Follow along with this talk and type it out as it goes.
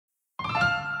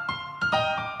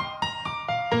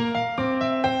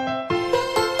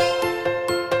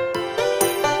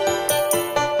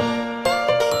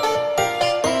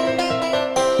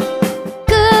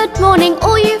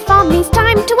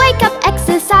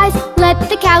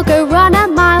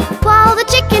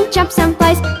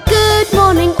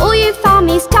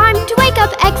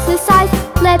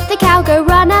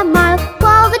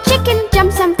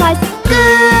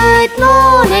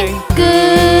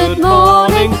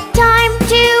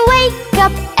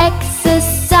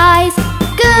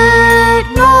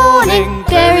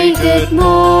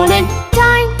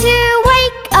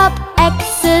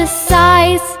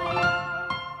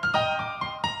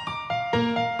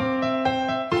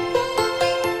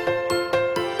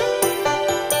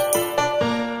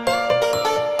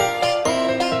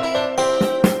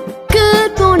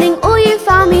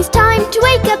to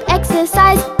wake up,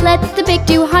 exercise. Let the pig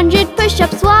do 100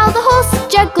 push-ups while the horse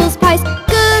juggles pies.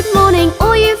 Good morning,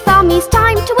 all you farmies,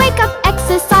 time to wake up,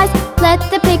 exercise. Let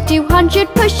the pig do 100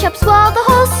 push-ups while the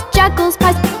horse juggles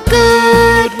pies.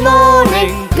 Good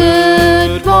morning,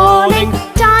 good morning,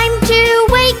 time to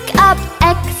wake up,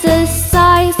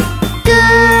 exercise.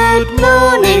 Good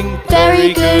morning,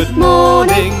 very good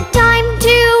morning, time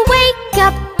to wake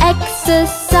up,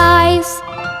 exercise.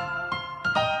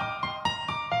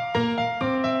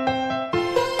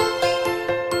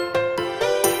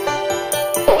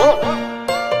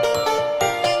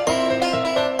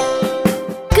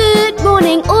 Good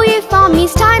morning, all you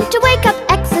farmies, time to wake up,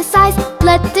 exercise.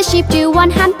 Let the sheep do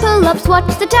one-hand pull-ups, watch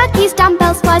the turkeys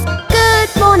dumbbells flies. Good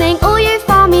morning, all you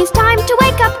farmies, time to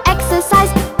wake up,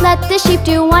 exercise. Let the sheep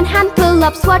do one-hand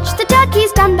pull-ups, watch the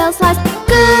turkeys dumbbells flies.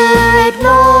 Good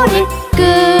morning,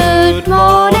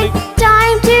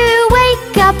 time to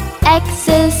wake up,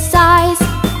 exercise.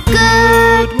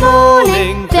 Good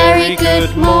morning, very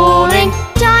good morning,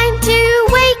 time to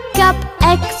wake up,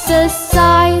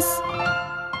 exercise.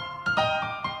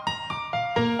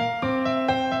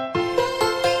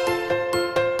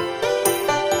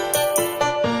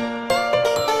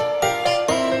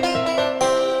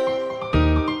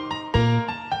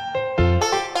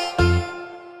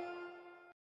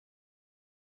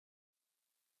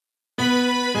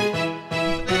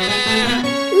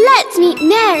 Let's meet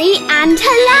Mary and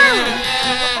her lamb.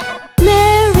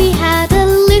 Mary had a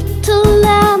little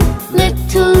lamb,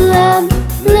 little lamb,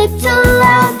 little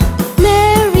lamb.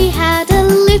 Mary had a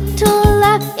little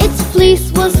lamb, its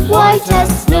fleece was white as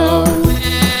snow.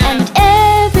 And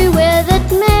everywhere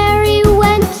that Mary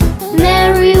went,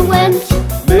 Mary went,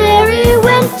 Mary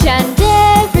went. And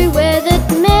everywhere that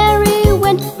Mary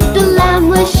went, the lamb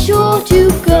was sure to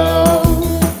go.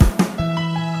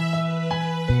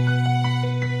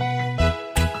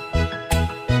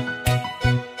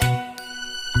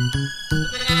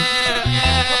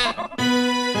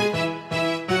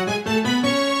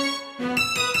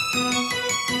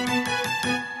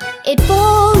 It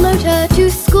followed her to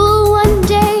school one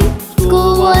day,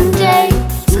 school one day,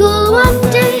 school one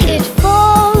day. It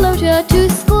followed her to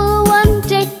school one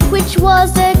day, which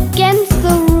was against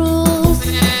the rules.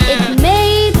 It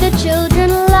made the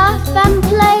children laugh and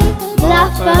play,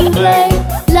 laugh and play,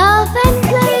 laugh and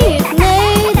play. It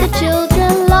made the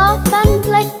children laugh and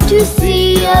play to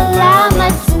see a lamb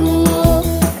at school.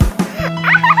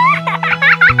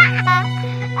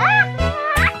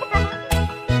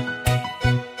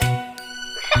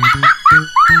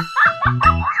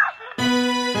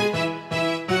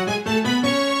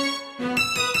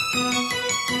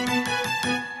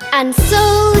 And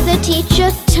so the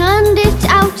teacher turned it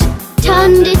out,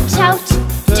 turned it out,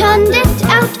 turned it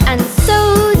out. And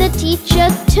so the teacher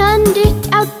turned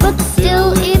it out, but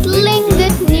still it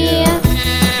lingered near.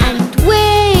 And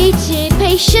waited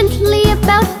patiently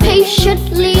about,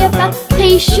 patiently about,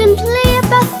 patiently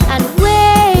about. And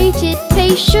waited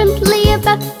patiently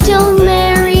about, till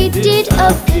Mary did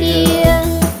appear.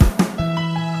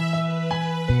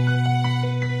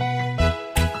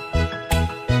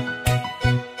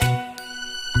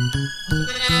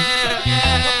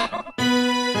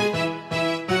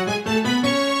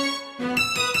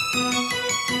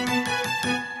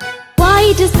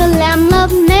 Why does the lamb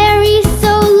love Mary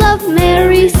so, love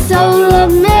Mary so,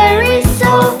 love Mary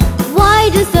so? Why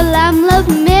does the lamb love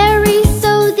Mary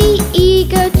so? The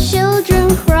eager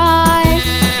children cry.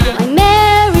 Why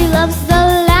Mary loves the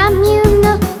lamb, you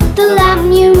know, the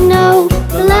lamb, you know,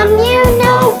 the lamb, you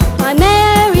know. Why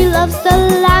Mary loves the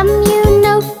lamb, you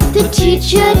know, the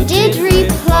teacher did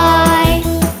reply.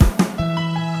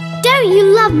 Don't you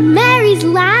love Mary's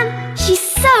lamb? She's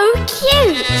so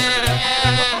cute.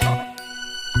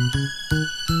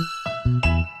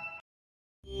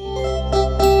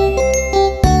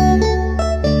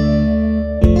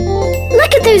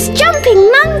 Look at those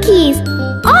jumping monkeys!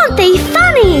 Aren't they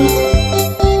funny?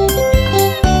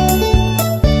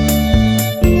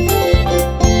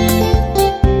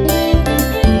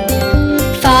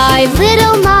 Five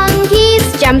little monkeys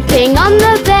jumping on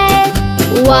the bed.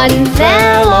 One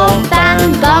fell off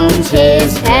and bumped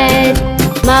his head.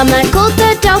 Mama called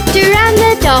the doctor and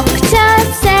the doctor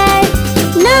said,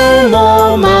 no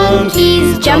more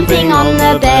monkeys jumping on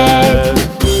the bed.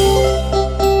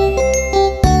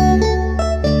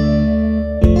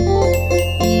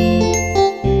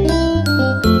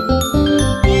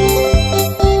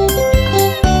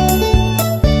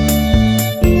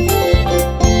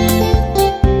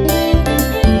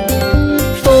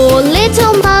 Four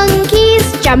little monkeys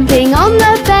jumping on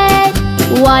the bed.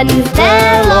 One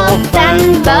fell off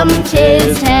and bumped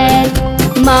his head.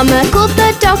 Mama called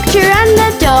the doctor and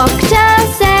the doctor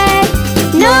said,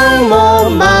 "No more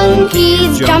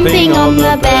monkeys jumping on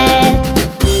the bed."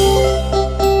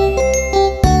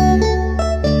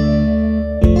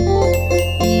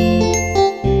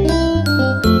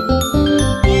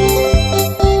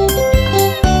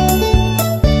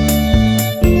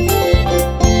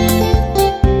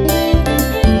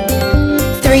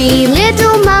 Three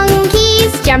little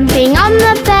monkeys jumping on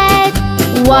the bed.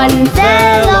 One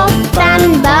fell off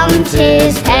and bumped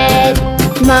his head.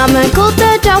 Mama called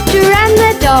the doctor and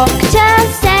the doctor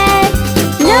said,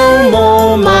 "No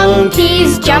more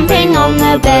monkeys jumping on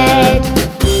the bed."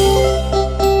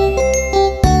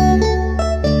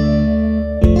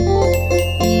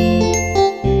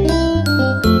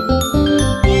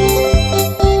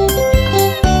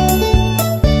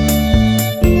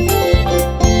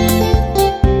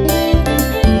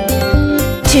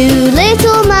 Two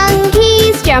little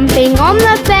monkeys jumping on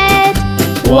the bed.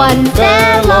 One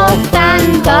fell off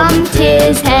and bumped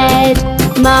his head.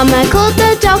 Mama called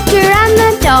the doctor and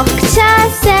the doctor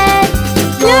said,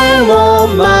 "No more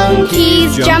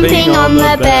monkeys jumping on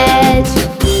the bed."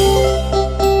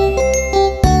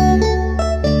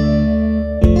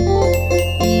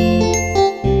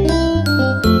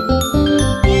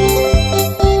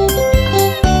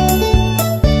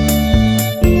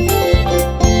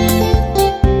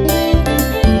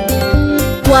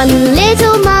 One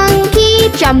little monkey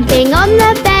jumping on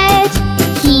the bed.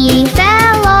 He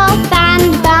fell off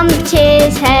and bumped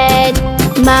his head.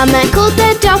 Mama called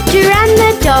the doctor and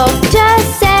the doctor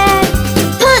said,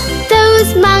 "Put those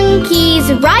monkeys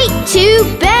right to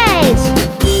bed."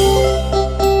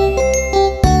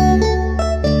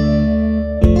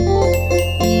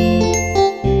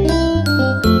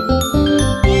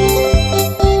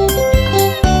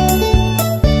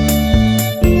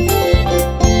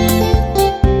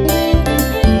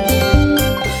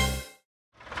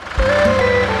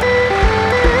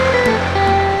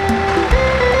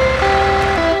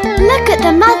 Look at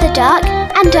the mother duck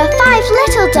and her 5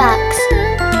 little ducks.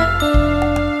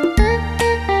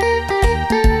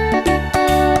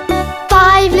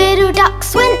 Five little ducks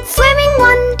went swimming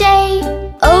one day,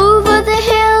 over the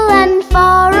hill and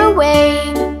far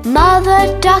away. Mother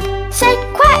duck said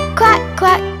quack, quack,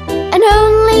 quack, and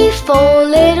only 4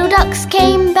 little ducks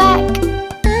came back.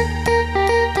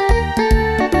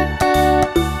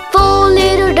 4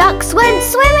 little ducks went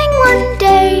swimming one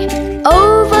day,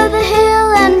 over the hill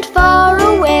and far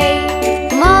away.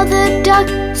 Mother duck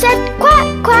said quack,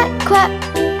 quack, quack,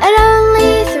 and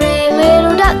only 3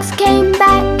 little ducks came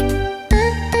back.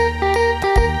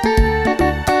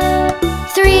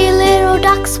 3 little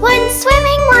ducks went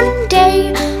swimming one day,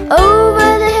 over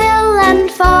the hill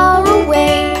and far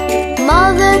away.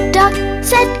 Mother duck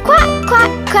said quack,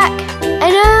 quack, quack,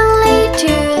 and only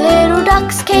 2 little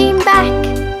ducks came back.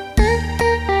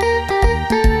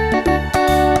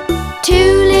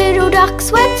 2 little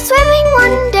ducks went swimming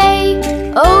one day,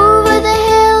 over the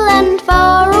hill and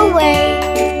far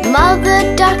away. Mother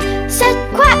duck said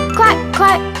quack, quack,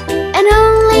 quack, and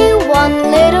only 1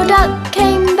 little duck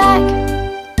came back.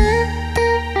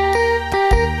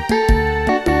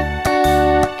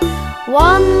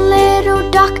 One little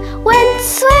duck went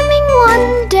swimming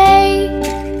one day,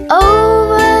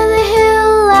 over the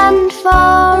hill and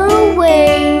far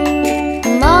away.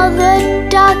 Mother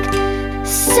duck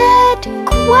said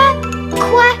quack,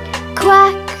 quack,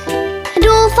 quack, and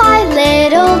all 5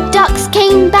 little ducks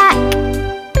came back.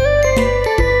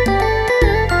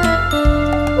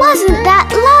 Wasn't that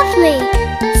lovely?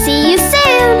 See you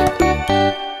soon!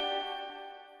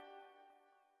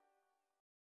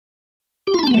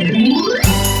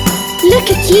 Look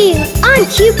at you,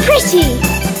 aren't you pretty?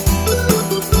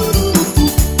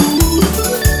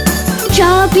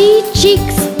 Chubby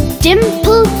cheeks,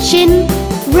 dimpled chin,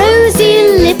 rosy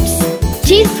lips,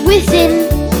 teeth within,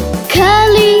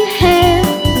 curly hair,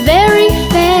 very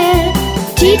fair.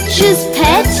 Teacher's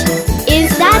pet,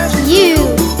 is that you?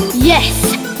 Yes,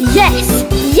 yes,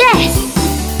 yes!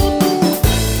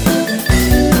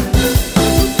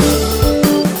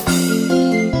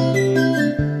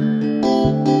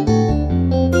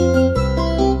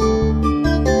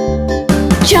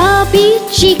 Chubby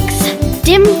cheeks,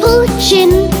 dimpled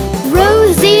chin,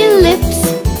 rosy lips,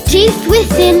 teeth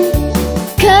within,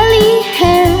 curly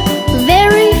hair,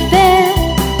 very fair.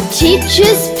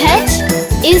 Teacher's pet,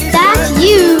 is that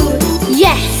you?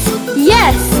 Yes,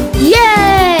 yes,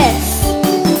 yes!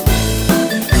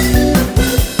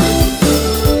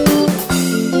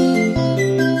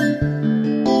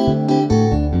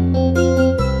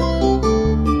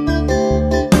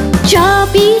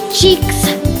 Chubby cheeks,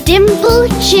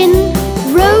 dimpled chin,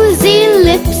 rosy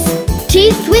lips,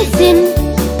 teeth within,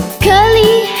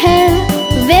 curly hair,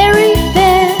 very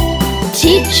fair.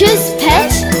 Teacher's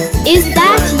pet, is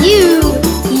that you?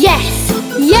 Yes,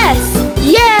 yes,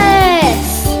 yes!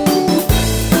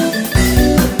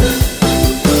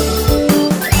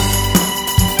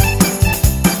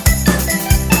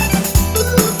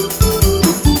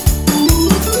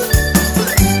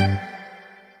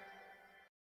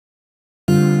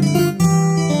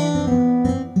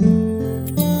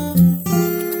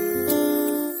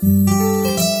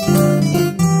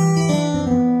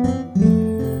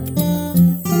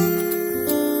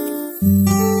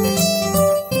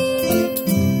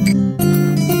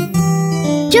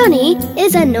 Johnny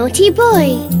is a naughty boy.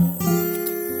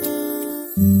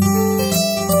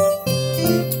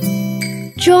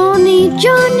 Johnny,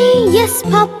 Johnny, yes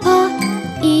papa.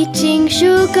 Eating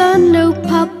sugar, no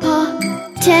papa.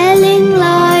 Telling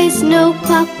lies, no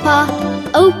papa.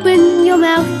 Open your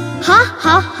mouth, ha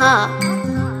ha ha.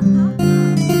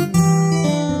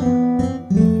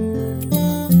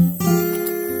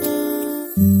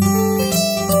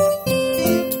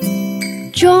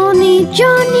 Johnny,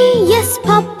 Johnny, yes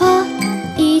papa.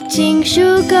 Eating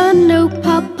sugar, no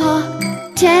papa.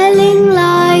 Telling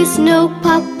lies, no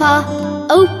papa.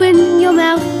 Open your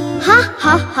mouth, ha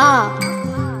ha ha.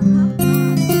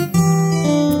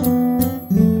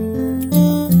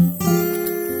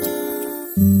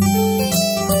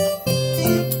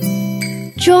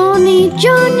 Johnny,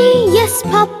 Johnny, yes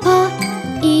papa.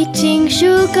 Eating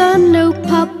sugar, no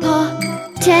papa.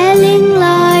 Telling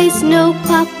lies, no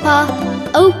papa.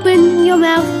 Open your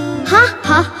mouth, ha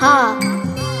ha ha.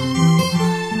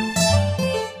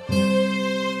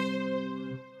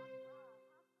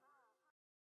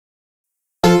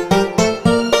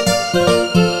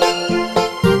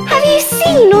 Have you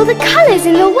seen all the colours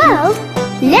in the world?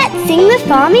 Let's sing the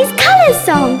Farmees colours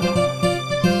song.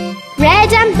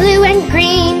 Red and blue and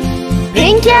green,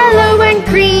 pink, yellow and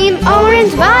cream,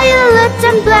 orange, violet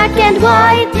and black and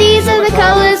white. These are the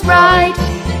colours bright.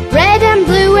 Red and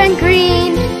blue and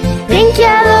green, pink,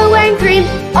 yellow and cream,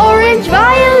 orange,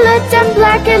 violet and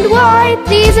black and white.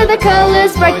 These are the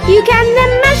colours bright. You can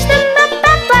then mash them up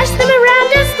and flash them around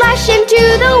and splash into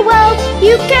the world.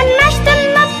 You can mash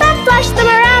them up and flash them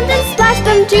around and splash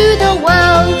them to the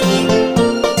world.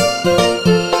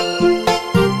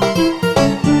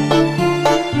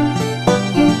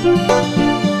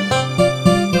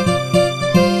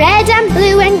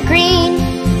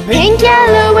 Pink,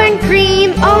 yellow and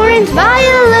cream, orange,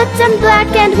 violet and black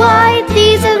and white.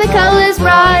 These are the colours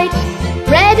bright.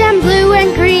 Red and blue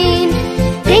and green,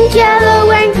 pink,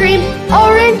 yellow and cream,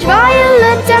 orange,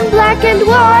 violet and black and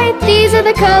white. These are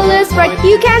the colours bright.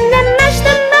 You can then mash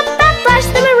them up and flash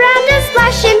them around and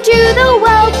splash into the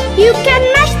world. You can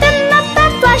mash them up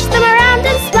and flash them around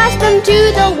and splash them to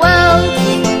the world.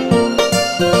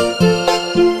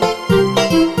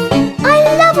 I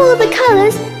love all the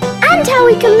colours and how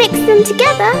we can mix them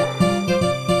together.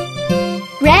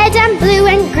 Red and blue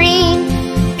and green,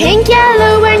 pink,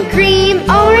 yellow and cream,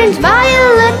 orange,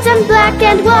 violet and black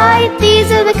and white.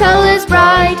 These are the colours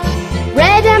bright.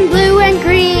 Red and blue and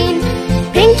green,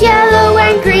 pink, yellow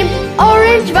and cream,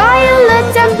 orange,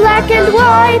 violet and black and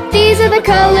white. These are the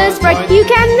colours bright. You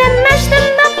can then mash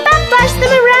them up and flash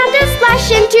them around and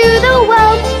splash into the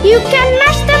world. You can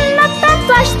mash them up and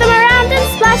flash them around and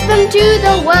splash them to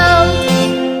the world.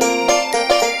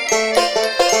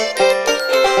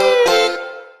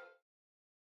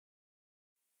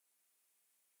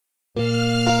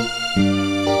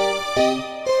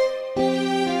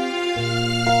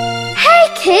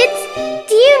 Kids,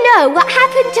 do you know what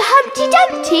happened to Humpty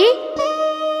Dumpty?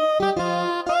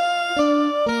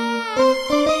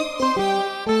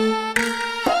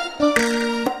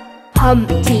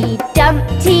 Humpty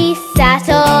Dumpty sat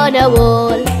on a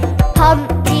wall.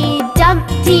 Humpty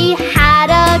Dumpty had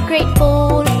a great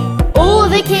fall. All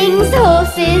the king's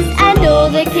horses and all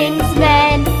the king's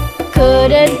men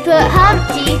couldn't put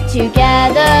Humpty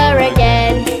together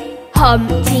again.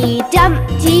 Humpty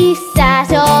Dumpty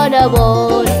sat on a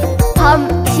wall.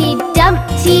 Humpty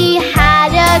Dumpty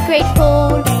had a great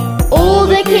fall. All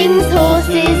the king's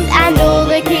horses and all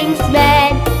the king's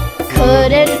men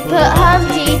couldn't put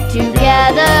Humpty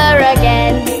together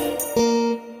again.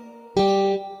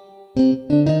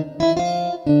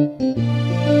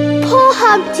 Poor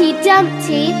Humpty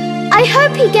Dumpty, I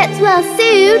hope he gets well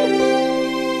soon.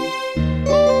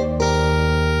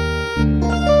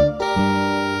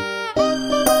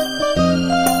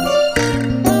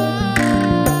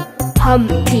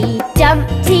 Humpty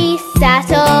Dumpty sat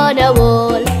on a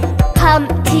wall.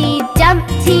 Humpty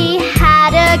Dumpty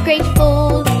had a great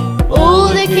fall. All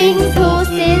the king's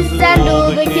horses and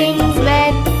all the king's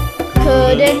men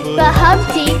couldn't put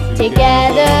Humpty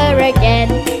together again.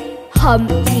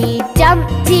 Humpty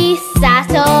Dumpty sat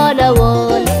on a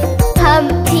wall.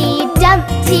 Humpty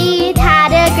Dumpty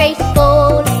had a great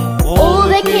fall. All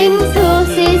the king's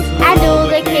horses and all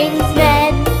the king's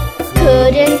men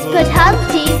couldn't put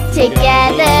Humpty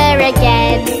together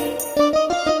again.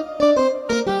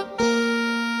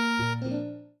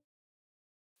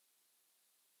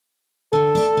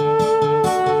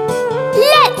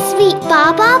 Let's meet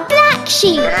Baba Black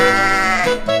Sheep.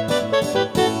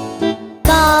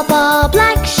 Baba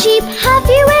Black Sheep, have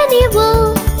you any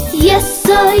wool? Yes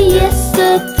sir,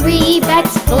 3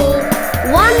 bags full.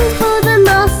 1 for the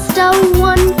master,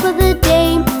 1 for the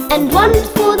dame, and 1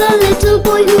 for the little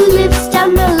boy who lives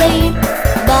down the lane.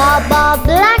 Baba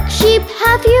Black Sheep,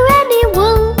 have you any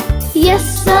wool? Yes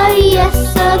sir,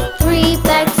 3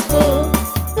 bags full.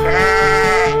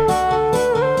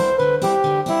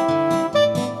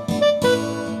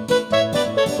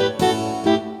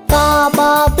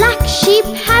 Baba Black Sheep,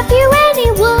 have you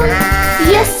any wool?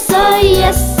 Yes sir,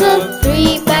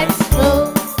 3 bags full.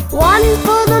 1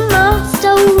 for the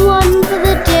master, 1 for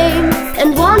the dame, and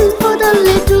 1 for the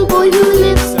little boy who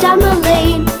lives down the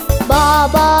lane.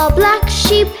 Baba Black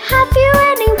Sheep, have you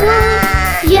any wool?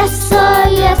 Yes sir,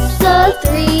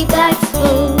 3 bags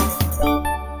full.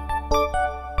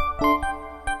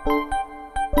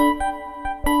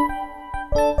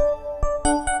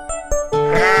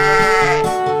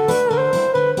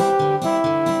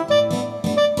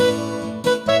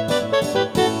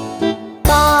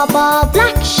 Baba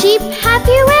Black Sheep, have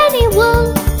you any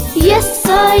wool? Yes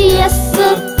sir,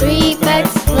 3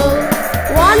 bags full.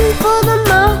 1 for the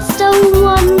master,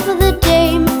 1 for the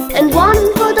dame, and 1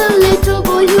 for the little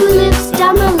boy who lives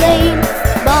down the lane.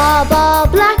 Baba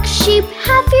Black Sheep,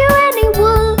 have you any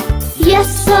wool? Yes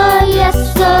sir,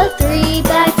 3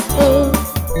 bags full.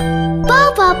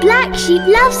 Baba Black Sheep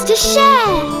loves to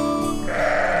share.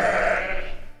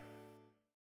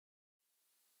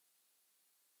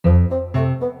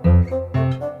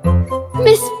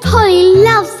 Miss Polly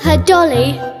loves her dolly.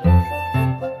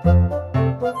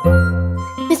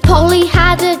 Miss Polly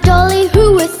had a dolly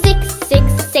who was sick.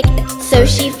 So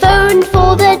she phoned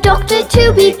for the doctor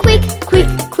to be quick.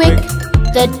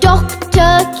 The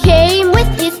doctor came with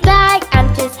his bag and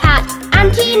his hat,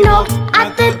 and he knocked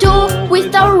at the door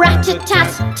with a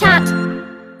rat-a-tat-tat.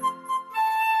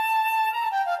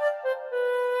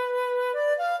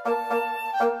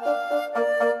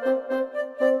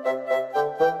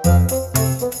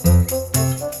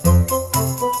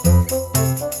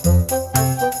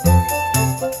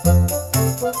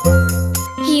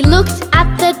 He looked at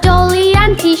the dolly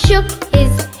and he shook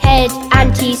his head,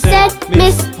 and he said,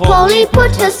 Miss Polly,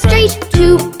 put her straight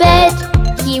to bed.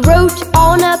 He wrote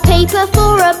on a paper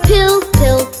for a pill.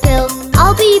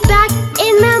 I'll be back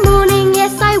in the morning,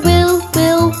 yes I will.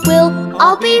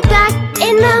 I'll be back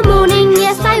in the morning,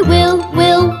 yes I will.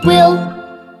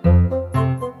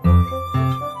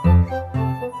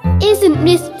 Isn't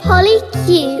Miss Polly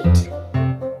cute?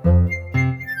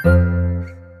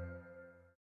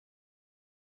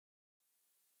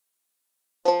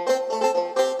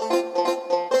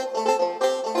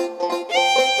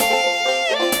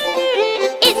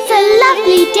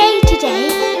 Lovely day today,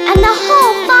 and the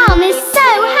whole farm is so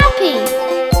happy.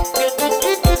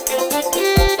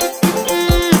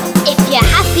 If you're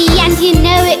happy and you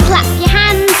know it, clap your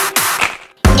hands.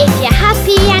 If you're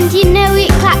happy and you know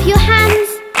it, clap your hands.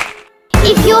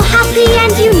 If you're happy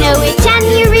and you know it, and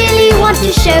you really want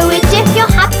to show it, if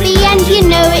you're happy and you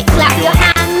know it, clap your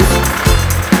hands.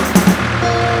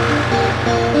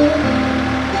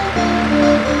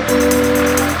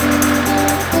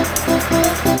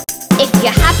 If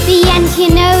you're happy and you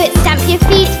know it, stamp your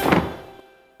feet.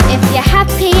 If you're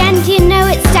happy and you know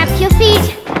it, stamp your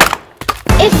feet.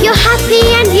 If you're happy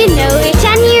and you know it,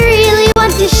 and you really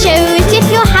want to show it, if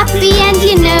you're happy and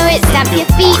you know it, stamp your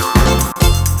feet.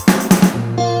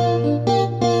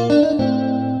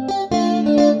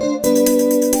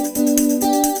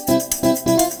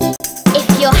 If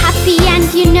you're happy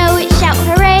and you know it, shout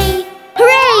hooray!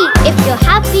 Hooray! If you're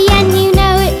happy and you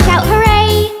know it, shout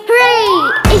hooray!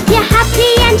 Hooray! If you're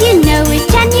happy and you know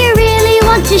it, and you really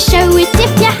want to show it,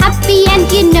 if you're happy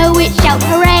and you know it, shout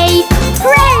hooray!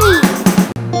 Hooray!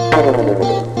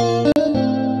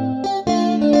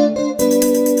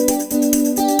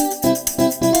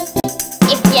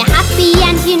 If you're happy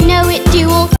and you know it, do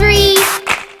all 3.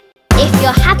 If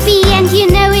you're happy and you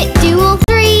know it, do all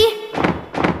 3.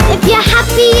 If you're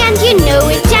happy and you know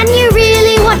it, and you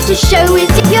really want to show it,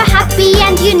 if you're happy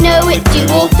and you know it, do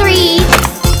all 3.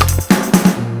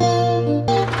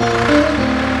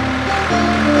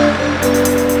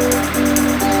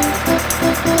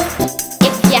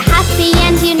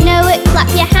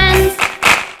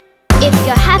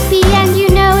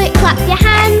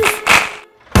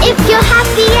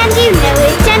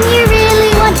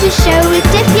 show it.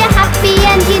 If you're happy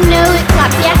and you know it,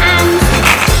 clap your hands.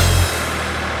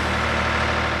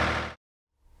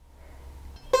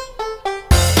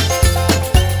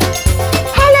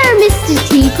 Hello, Mr.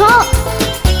 Teapot.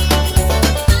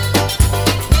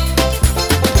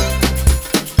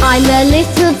 I'm a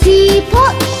little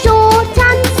teapot, short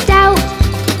and stout.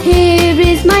 Here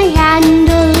is my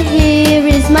handle, here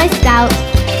is my spout.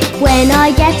 When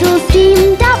I get all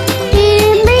steamed up,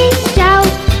 hear me shout.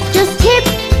 Just tip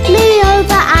me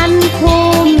over and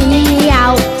pour me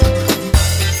out.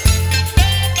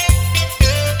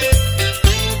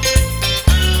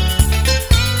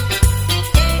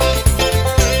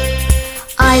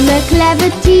 I'm a clever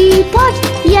teapot,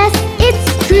 yes,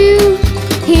 it's true.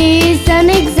 Here's an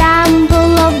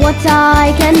example of what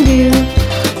I can do.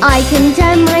 I can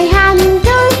turn my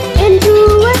handle into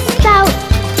a spout.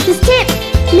 Just tip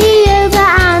me over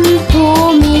and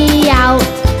pour me out.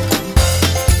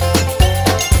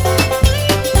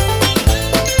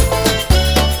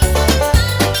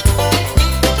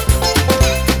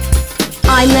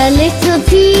 I'm a little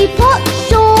teapot,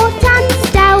 short and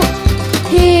stout.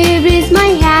 Here is my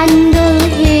handle,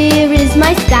 here is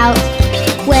my spout.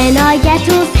 When I get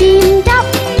all steamed up,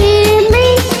 hear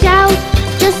me shout.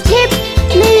 Just tip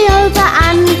me over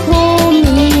and pour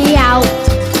me out.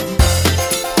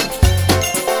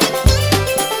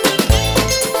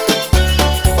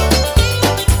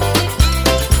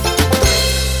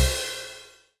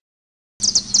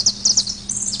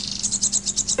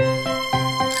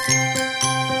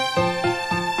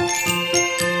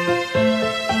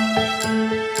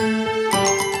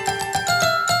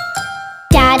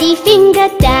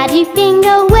 Daddy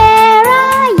finger, where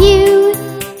are you?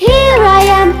 Here I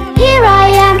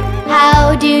am,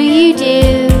 how do you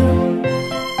do?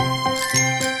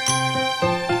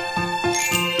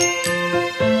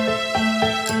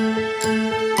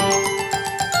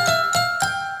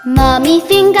 Mummy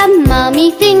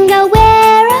finger,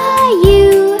 where are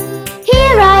you?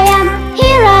 Here I am,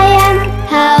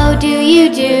 how do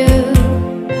you do?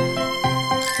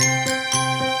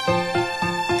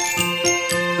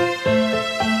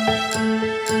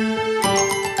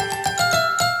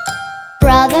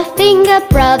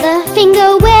 Brother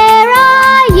finger, where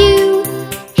are you?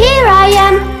 Here I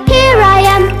am,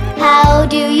 how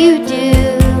do you do?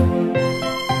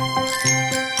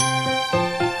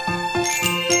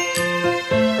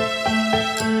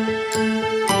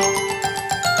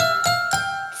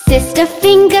 Sister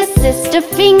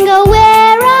finger,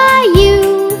 where are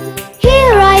you?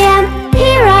 Here I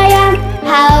am,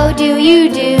 how do you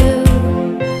do?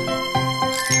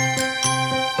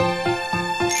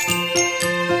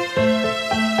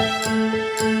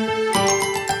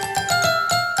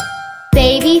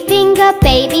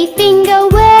 Baby finger,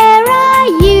 where are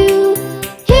you?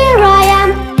 Here I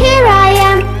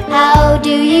am, how do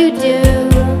you do?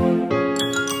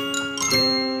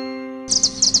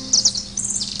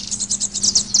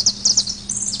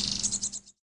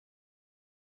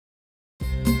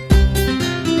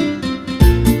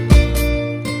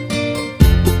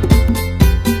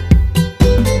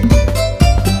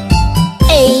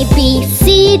 A, B,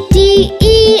 C, D,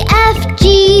 E, F,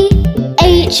 G,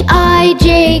 H, I,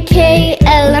 J, K,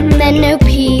 L, M, N, O,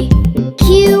 P,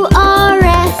 Q, R,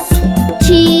 S,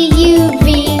 T, U,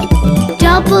 V,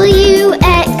 W,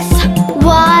 X,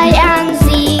 Y, and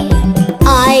Z.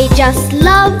 I just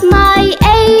love my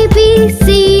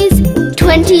ABCs,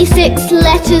 26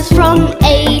 letters from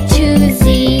A to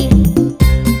Z.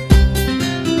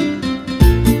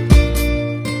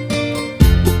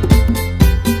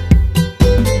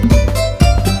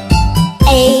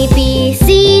 A, B,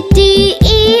 C, D,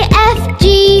 E, F,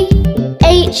 G,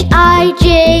 H, I,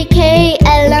 J, K,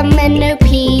 L, M, N, O,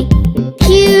 P,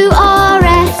 Q, R,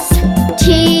 S,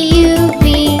 T, U,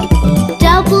 V,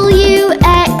 W,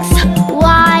 X,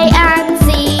 Y, and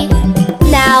Z.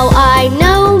 Now I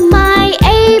know my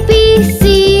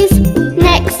ABCs.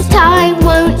 Next time,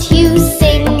 won't you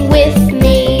sing with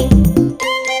me?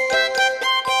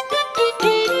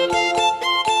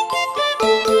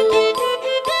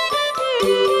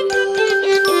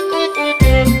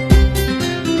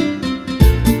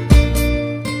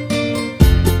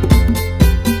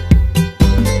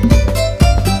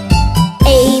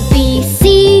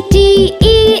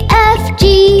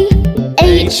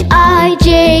 H, I,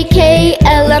 J, K,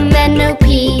 L, M, N, O,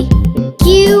 P,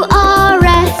 Q, R,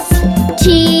 S, T,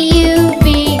 U,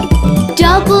 V,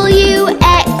 W,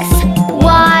 X,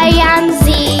 Y, and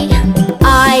Z.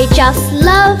 I just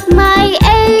love my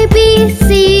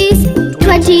ABCs,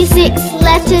 26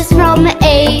 letters from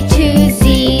A to Z.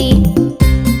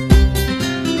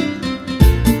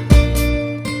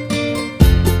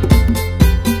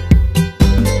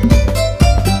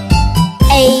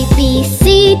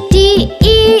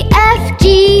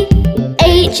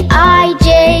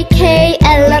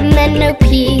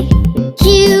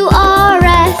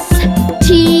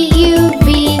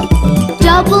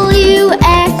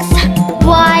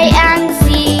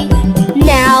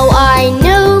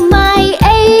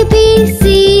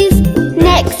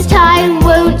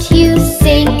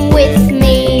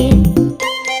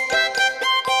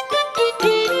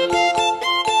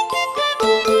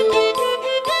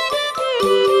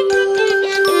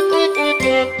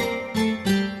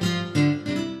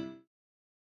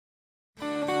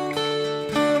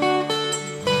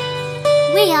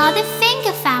 We are the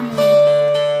finger family.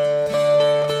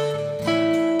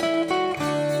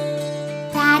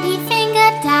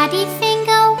 Daddy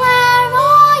finger, where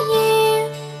are you?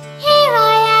 Here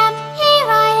I am,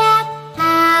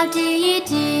 how do you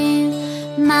do?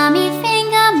 Mummy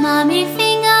finger,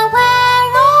 where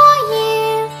are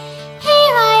you?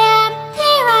 Here I am,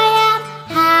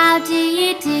 how do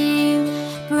you do?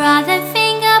 Brother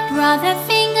finger,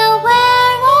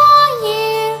 where are you?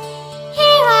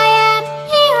 Here I am,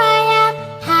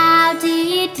 how do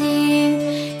you do?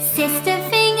 Sister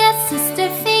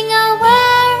finger,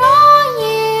 where are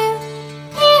you?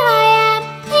 Here I am,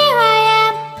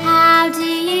 how do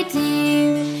you do?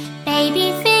 Baby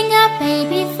finger,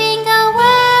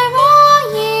 where are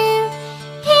you?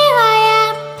 Here I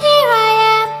am,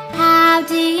 how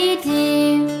do you do?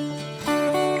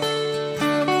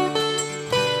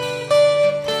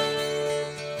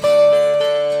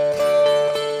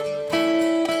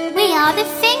 We are the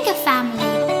finger family.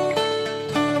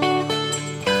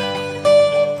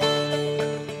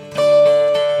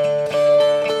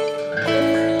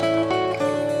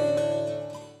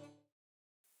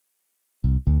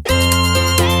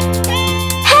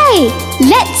 Hey,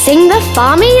 let's sing the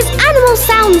Farmees animal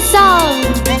sound song.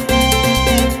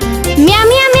 Meow,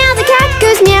 meow, meow, the cat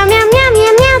goes meow, meow, meow,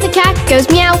 meow, meow, the cat goes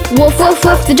meow. Woof, woof,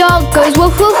 woof, the dog goes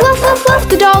woof, woof, woof, woof, woof,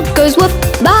 the dog goes woof.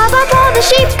 Ba, ba, ba, the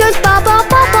sheep goes ba, ba,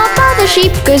 ba, ba, ba, the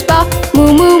sheep goes ba.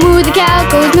 Moo, moo, moo, the cow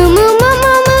goes moo, moo, moo,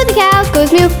 moo, moo, the cow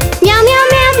goes mew. Meow, meow,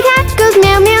 meow, the cat goes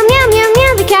meow, meow, meow, meow,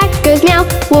 meow, the cat goes meow.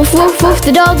 Woof, woof, woof,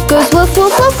 the dog goes woof,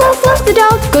 woof, woof, woof, woof, the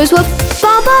dog goes woof.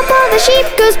 Ba, ba, ba, the sheep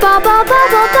goes ba, ba, ba,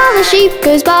 ba, ba, the sheep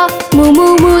goes ba. Moo,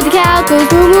 moo, moo, the cow goes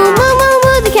moo, moo, moo, moo,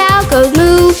 moo, the cow goes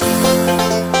moo.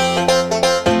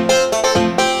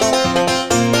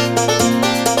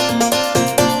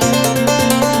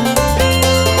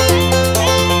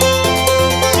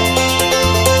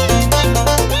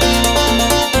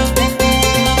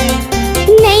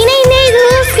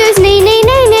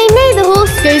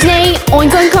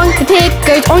 Oink, oink, oink, the pig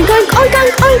goes oink, oink, oink,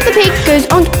 oink, oink, the pig goes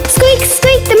oink. Squeak,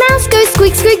 squeak, the mouse goes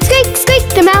squeak, squeak, squeak, squeak,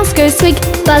 the mouse goes squeak.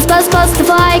 Buzz, buzz, buzz, the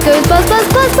fly goes buzz, buzz,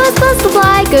 buzz, buzz, buzz, the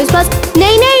fly goes buzz.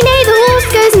 Neigh, neigh, neigh, the horse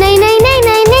goes neigh, neigh, neigh,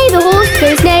 neigh, neigh, the horse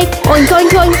goes neigh. Oink,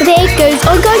 oink, oink, the pig goes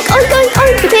oink, oink, oink, oink,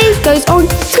 oink, the pig goes oink.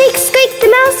 Squeak, squeak, the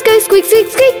mouse goes squeak, squeak,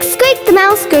 squeak, squeak, the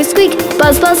mouse goes squeak.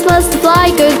 Buzz, buzz, buzz, the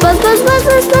fly goes buzz, buzz, buzz,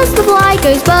 buzz, buzz, the fly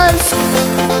goes buzz.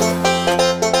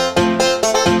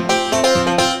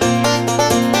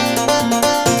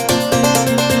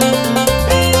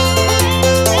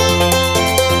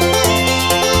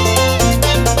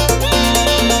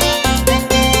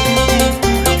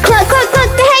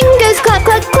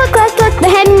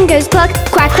 Goes cluck,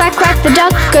 quack, quack, quack, the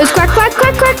duck goes quack, quack,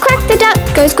 quack, quack, quack, the duck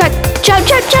goes quack. Chop,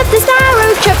 chop, chop, the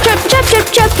sparrow, chop, chop, chop, chop,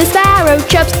 chop, the sparrow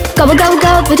chops. Gobble, gobble,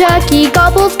 gobble, the turkey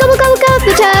gobbles, gobble, gobble, gobble,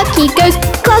 the turkey goes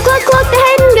cluck, cluck, cluck, the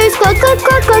hen goes cluck, cluck,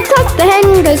 cluck, cluck, cluck, the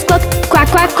hen goes cluck.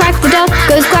 Quack, quack, quack, the duck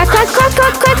goes quack, quack, quack,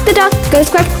 quack, quack, the duck goes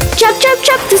quack. Chop, chop,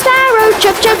 chop, the sparrow,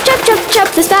 chop, chop, chop, chop, chop,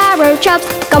 the sparrow chops.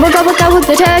 Gobble, gobble, gobble,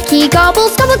 the turkey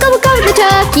gobbles, gobble, gobble, gobble, the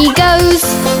turkey goes.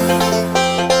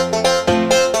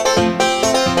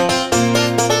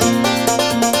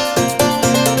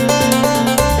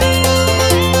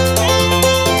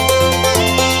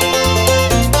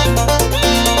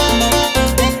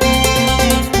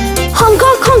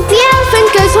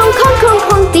 Honk, honk, honk,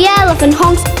 honk, the elephant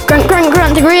honks. Grunt, grunt,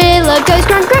 grunt, the gorilla goes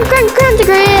grunt, grunt, grunt, grunt, the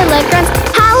gorilla grunts.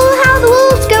 Howl, howl, the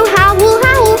wolves go howl,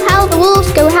 howl, howl, the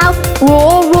wolves go howl.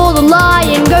 Roar, roar, the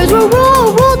lion goes roar,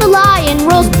 roar, roar, the lion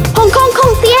roars. Honk, honk,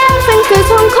 honk, the elephant goes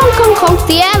honk, honk, honk, honk,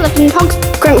 the elephant honks.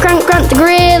 Grunt, grunt, grunt, the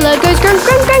gorilla goes grunt,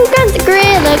 grunt, grunt, grunt, the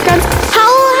gorilla grunts.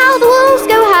 Howl, howl, the wolves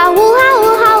go howl,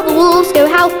 howl, howl, the wolves go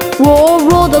howl. Roar,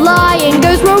 roar, the lion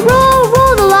goes roar, roar,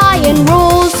 roar, the lion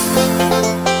roars.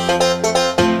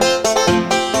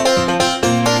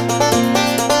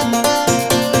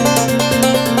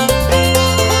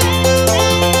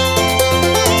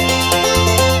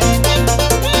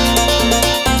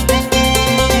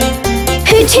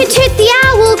 Hoot, hoot, the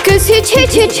owl goes hoot,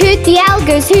 hoot, hoot, hoot, the owl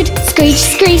goes hoot. Screech,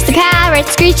 screech, the parrot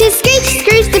screeches, screech,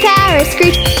 screech, the parrot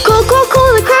screech. Caw, caw, caw,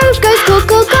 the crow goes caw,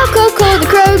 caw, caw, caw, caw, the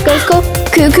crow goes caw.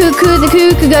 Coo, coo, coo, the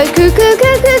cuckoo goes coo, coo,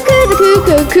 coo, coo, coo, the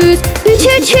cuckoo coos. Hoot,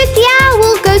 hoot, hoot, the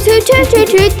owl goes hoot, hoot,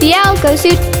 hoot, hoot, the owl goes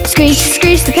hoot. Screech,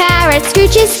 screech, the parrot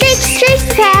screeches, screech, screech,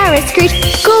 the parrot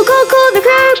screech. Caw, caw, caw, the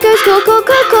crow goes caw, caw,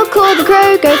 caw, caw, caw, the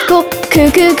crow goes caw. Coo,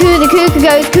 coo, coo, the cuckoo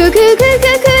goes coo, coo, coo,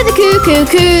 coo, coo, the cuckoo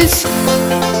coos.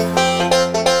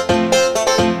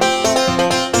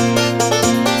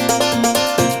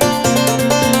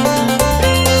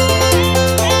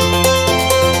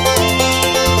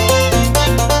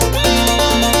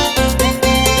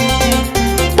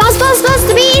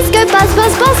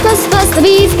 the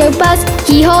bees go buzz.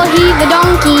 Hee-haw, hee the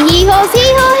donkey, hee-haws,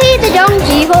 hee-haw, hee the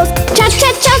donkey horse. Chat,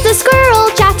 chat, chat the squirrel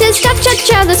chatters, chat, chat,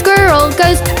 chat the squirrel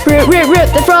goes. Rip, rip, rip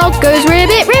the frog goes.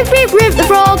 Ribbit, rip, rip, rip the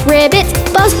frog ribbit.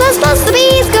 Buzz, buzz, buzz the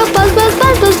bees go buzz, buzz,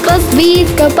 buzz, buzz, buzz the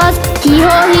bees go buzz.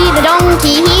 Hee-haw, hee the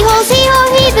donkey, hee-haws, hee-haw,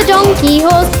 hee the donkey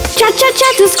horse. Chat, chat,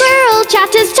 chat the squirrel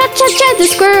chatters, chat, chat, chat the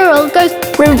squirrel goes.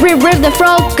 Rip, rip, rip the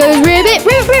frog goes. Ribbit,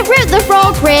 rip, rip, rip the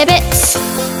frog ribbits.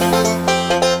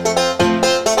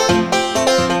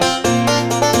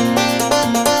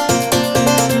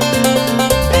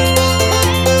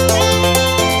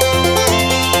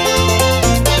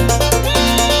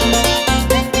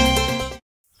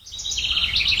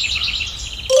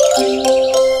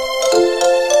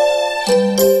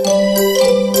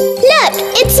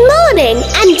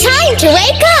 And time to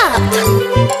wake up!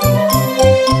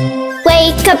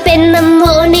 Wake up in the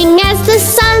morning as the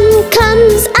sun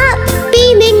comes up,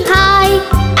 beaming high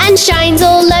and shines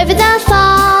all over the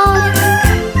farm.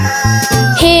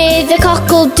 Hear the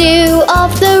cockle-doo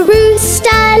of the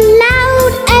rooster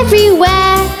loud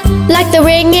everywhere, like the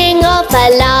ringing of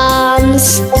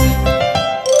alarms.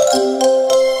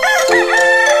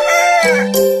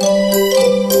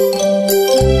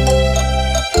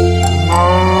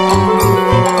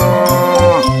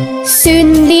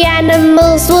 Soon the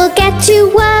animals will get to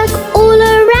work all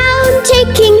around,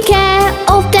 taking care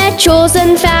of their chores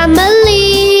and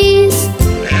families.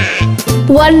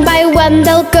 One by one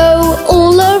they'll go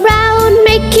all around,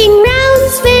 making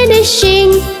rounds,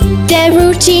 finishing their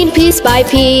routine piece by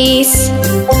piece.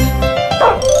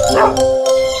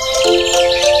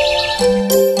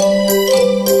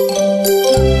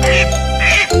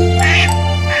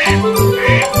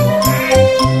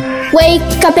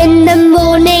 Wake up in the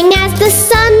morning as the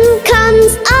sun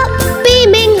comes up,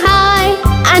 beaming high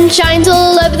and shines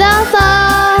all over the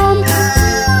farm.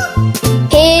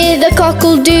 Hear the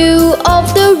cockle-doo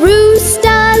of the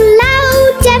rooster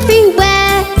loud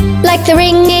everywhere, like the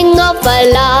ringing of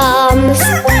alarms.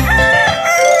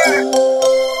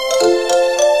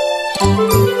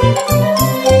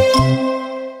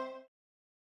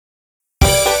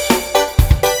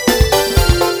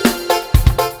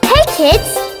 Hey kids!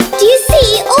 Do you see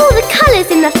all the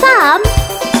colours in the farm?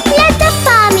 Let the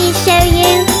Farmees show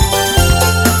you.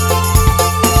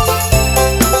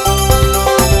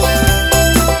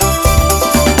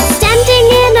 Standing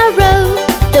in a row,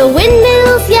 the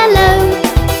windmill's yellow,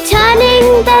 turning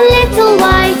the little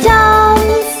white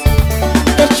arms.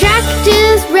 The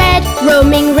tractor's red,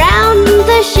 roaming round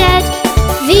the shed.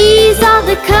 These are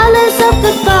the colours of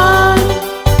the farm.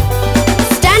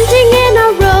 Standing in a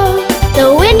row, the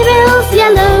windmill's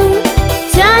yellow,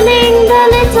 turning the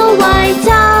little white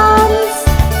arms.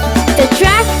 The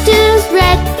tractor's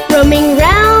red, roaming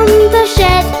round the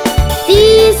shed.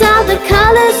 These are the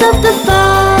colours of the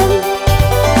farm.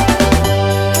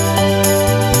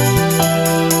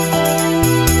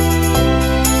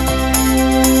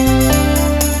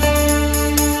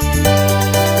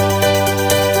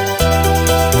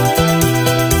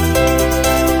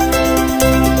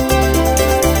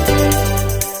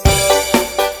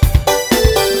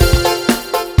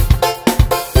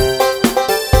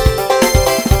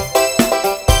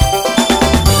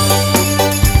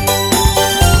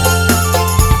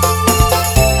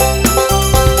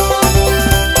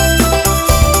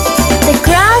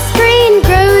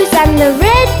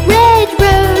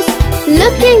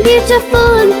 Looking beautiful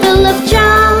and full of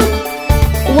charm.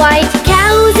 White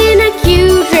cows in a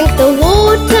queue drink the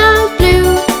water blue.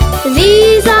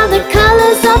 These are the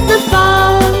colours of the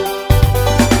farm.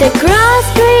 The grass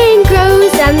green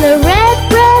grows and the red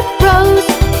rose,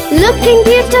 looking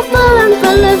beautiful and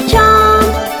full of charm.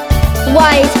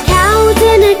 White cows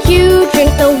in a queue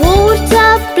drink the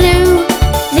water blue.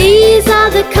 These are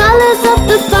the colours of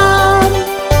the farm.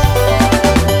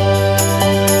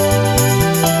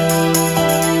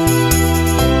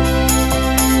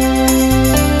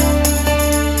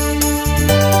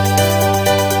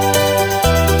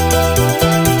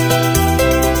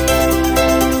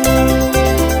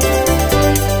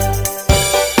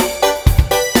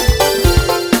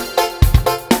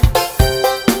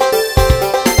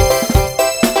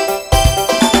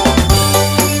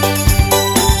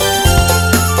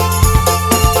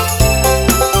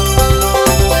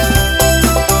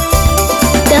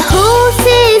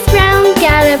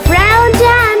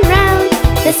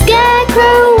 The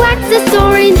scarecrow wags its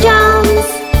orange arms.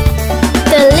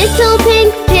 The little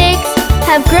pink pigs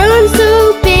have grown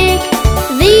so big.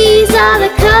 These are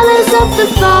the colours of the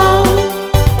fall.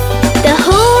 The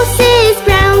horses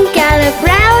brown gallop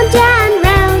round and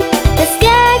round. The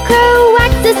scarecrow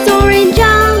wags its orange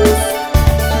arms.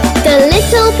 The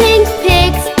little pink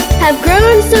pigs have have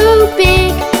grown so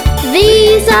big.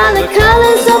 These are the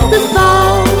colours of the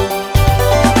fall.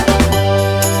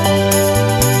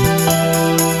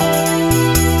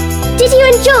 Did you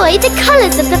enjoy the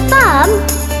colours of the farm?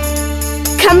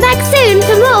 Come back soon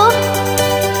for more.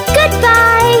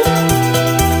 Goodbye!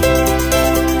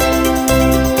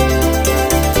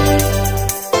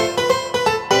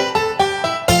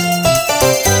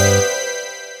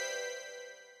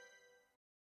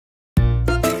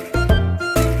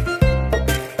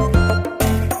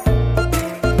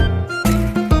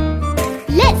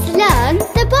 Let's learn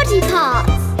the body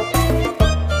parts.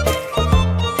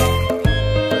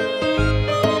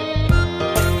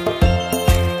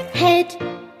 Head,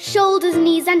 shoulders,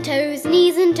 knees and toes,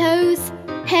 knees and toes.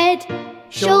 Head,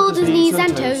 shoulders, knees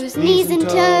and toes, knees and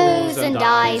toes. And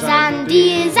eyes and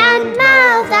ears and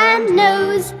mouth and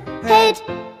nose. Head,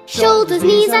 shoulders,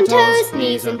 knees and toes,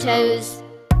 knees and toes.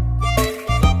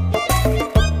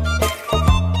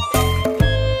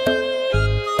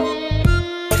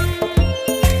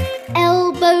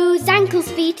 Elbows, ankles,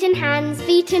 feet and hands,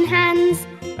 feet and hands.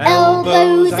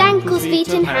 Elbows, ankles, feet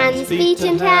and hands, feet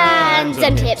and hands.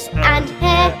 And hips and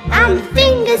hair and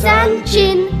fingers and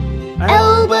chin.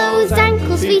 Elbows,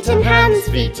 ankles, feet and hands,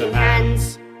 feet and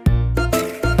hands.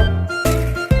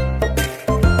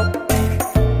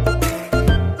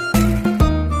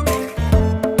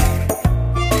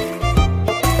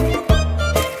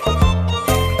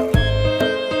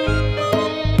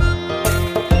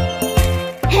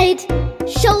 Head,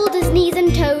 shoulders, knees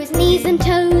and toes, knees and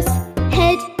toes.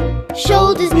 Head,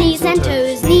 shoulders, knees and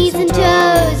toes, knees and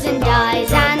toes. And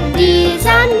eyes and ears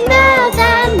and mouth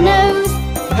and nose.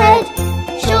 Head,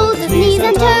 shoulders, knees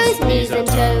and toes, knees and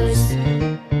toes.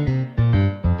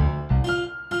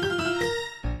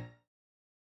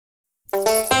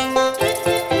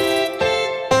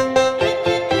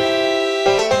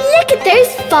 Look at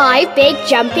those 5 big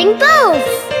jumping bulls.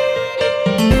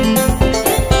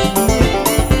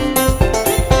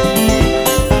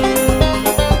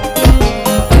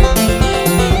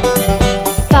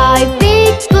 5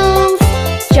 big bulls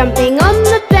jumping on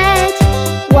the bed.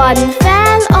 One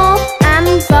fell off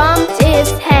and bumped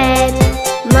his head.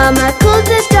 Mama called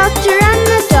the doctor and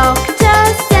the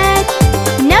doctor said,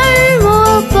 no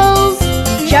more bulls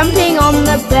jumping on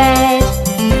the bed.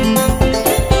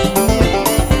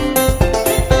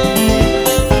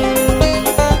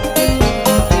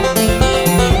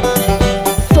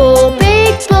 Four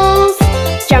big bulls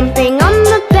jumping on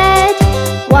the bed.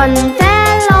 One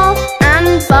fell off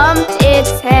and bumped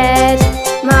its head.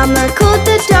 Mama called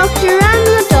the doctor and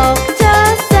the doctor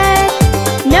said,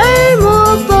 no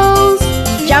more bulls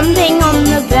jumping on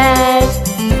the bed.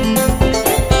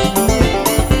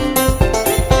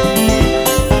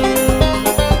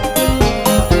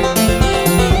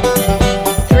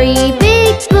 Three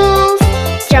big bulls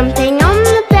jumping on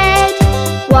the bed.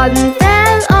 One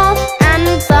fell off and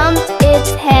bumped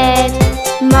its head.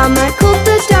 Mama called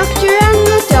the doctor and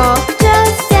the doctor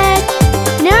said,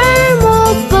 no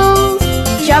more bulls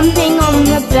jumping on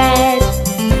the bed.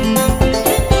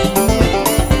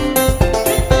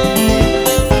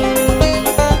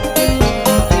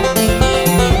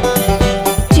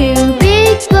 Two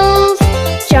big bulls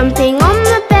jumping on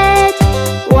the bed.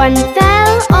 One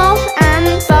fell off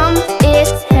and bumped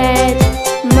its head.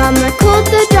 Mama called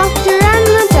the doctor and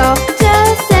the doctor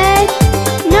said,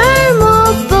 no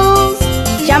more bulls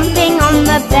jumping on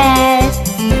the bed.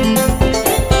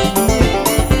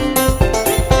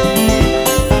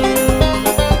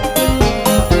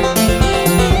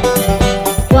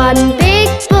 One big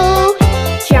bull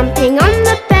jumping on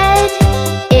the bed.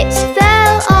 It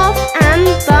fell off and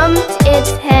bumped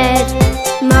its head.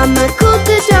 Mama called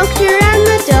the doctor and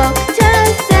the doctor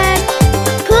said,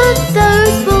 put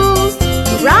those bulls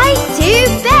right to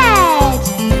bed.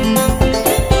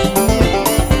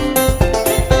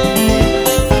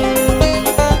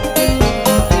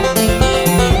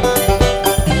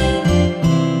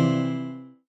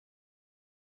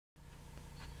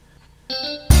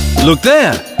 Look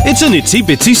there! It's an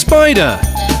itsy-bitsy spider!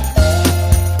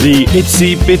 The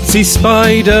itsy-bitsy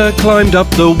spider climbed up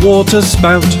the water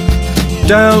spout.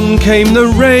 Down came the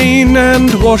rain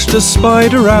and washed the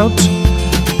spider out.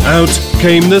 Out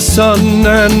came the sun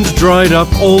and dried up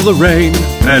all the rain.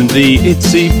 And the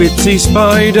itsy-bitsy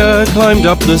spider climbed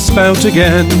up the spout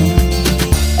again.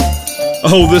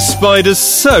 Oh, the spider's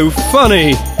so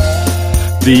funny!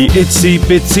 The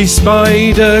itsy-bitsy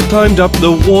spider climbed up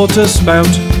the water spout.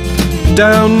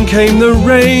 Down came the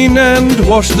rain and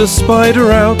washed the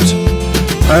spider out.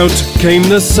 Out came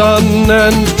the sun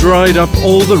and dried up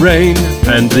all the rain.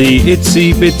 And the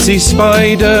itsy-bitsy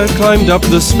spider climbed up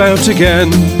the spout again.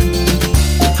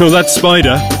 Oh, that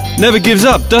spider never gives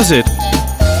up, does it?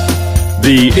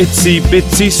 The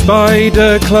itsy-bitsy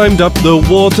spider climbed up the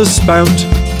water spout.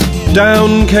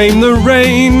 Down came the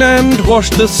rain and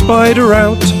washed the spider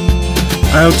out.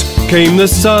 Out came the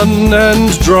sun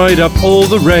and dried up all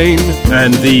the rain,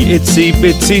 and the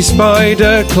itsy-bitsy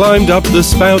spider climbed up the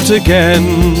spout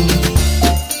again.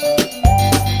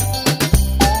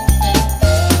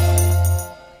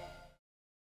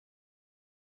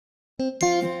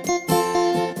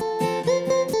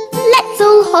 Let's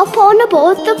all hop on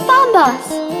aboard the farm bus.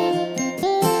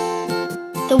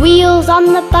 The wheels on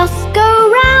the bus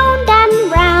go round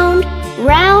and round,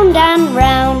 round and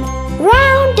round,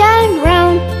 round and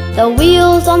round. The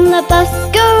wheels on the bus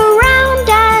go round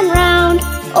and round,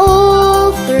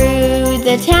 all through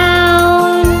the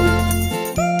town.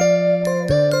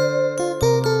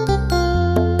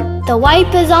 The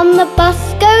wipers on the bus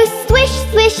go swish,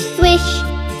 swish, swish,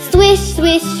 swish,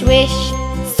 swish, swish,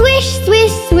 swish,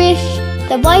 swish, swish.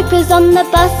 The wipers on the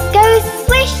bus go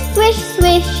swish, swish,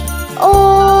 swish,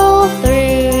 all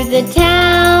through the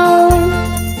town.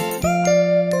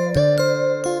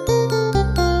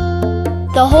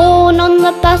 The horn on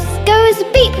the bus goes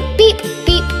beep, beep,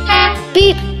 beep,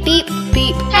 beep, beep,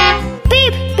 beep,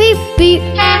 beep, beep, beep.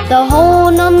 The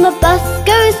horn on the bus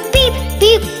goes beep,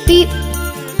 beep, beep,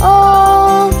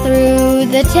 all through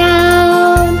the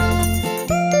town.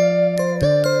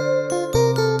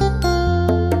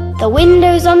 The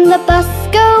windows on the bus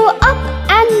go up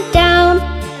and down,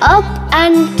 up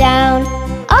and down,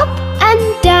 up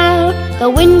and down. The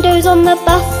windows on the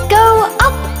bus go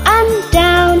up and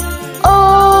down,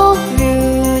 all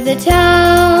through the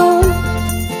town.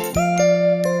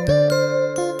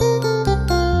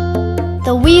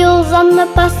 The wheels on the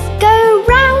bus go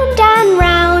round and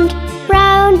round,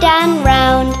 round and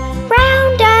round,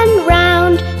 round and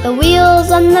round. The wheels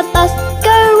on the bus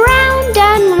go round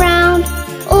and round,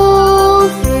 all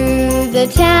through the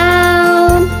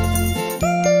town.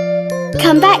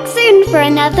 Come back soon for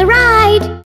another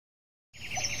ride.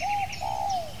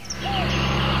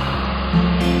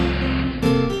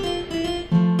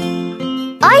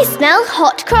 I smell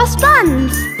hot cross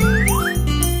buns.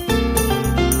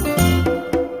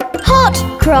 Hot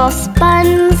cross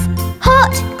buns,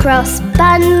 hot cross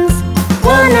buns.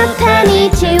 1 a penny,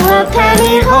 2 a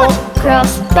penny, hot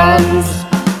cross buns.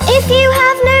 If you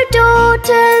have no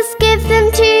daughters, give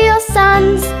them to your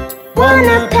sons. 1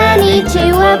 a penny, 2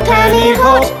 a penny,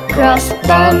 hot cross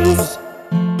buns.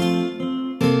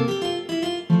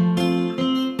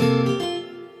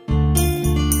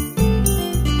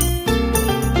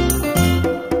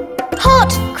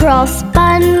 Hot cross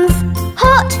buns,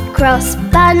 hot cross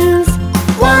buns.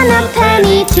 1 a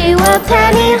penny, 2 a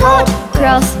penny, hot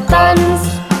cross buns.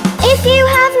 If you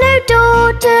have no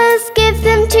daughters, give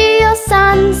them to your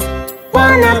sons.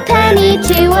 1 a penny,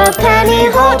 2 a penny,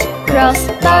 hot cross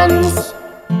buns.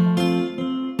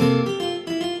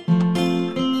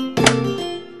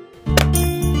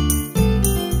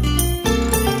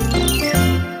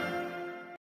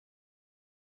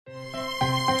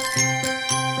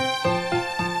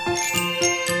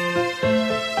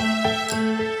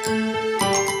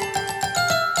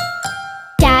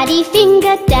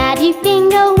 Daddy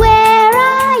finger, where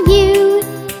are you?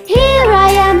 Here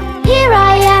I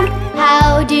am,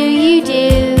 how do you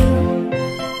do?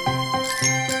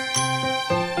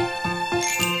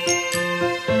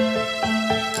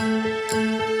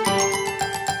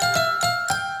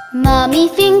 Mummy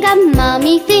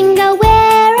finger,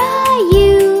 where are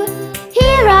you?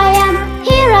 Here I am,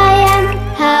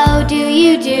 how do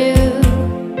you do?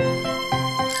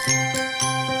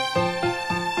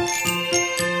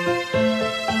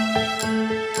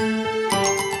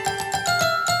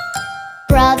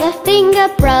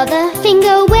 Brother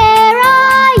finger, where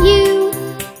are you?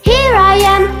 Here I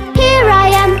am,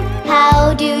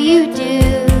 how do you do?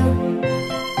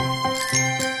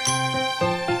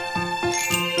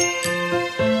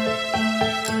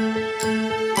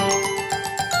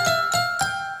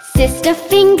 Sister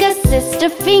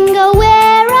finger,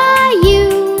 where are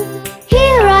you?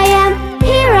 Here I am,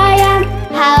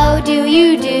 how do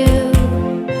you do?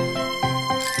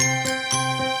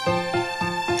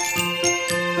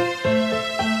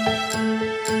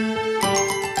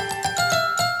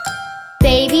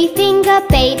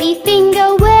 Baby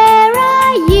finger, where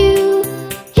are you?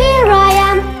 Here I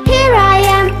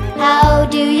am, how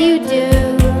do you do?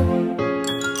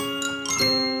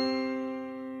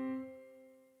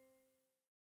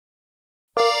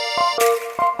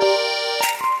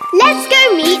 Let's go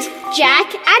meet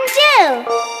Jack and Jill.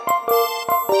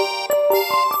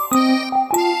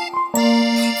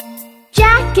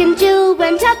 Jack and Jill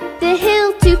went up the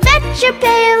hill to fetch a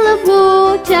pail of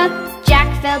water. Jack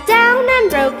fell down and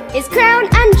broke his crown,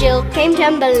 and Jill came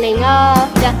tumbling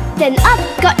after. Then up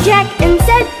got Jack and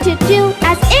said to Jill,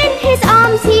 as in his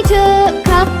arms he took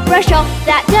her, brush off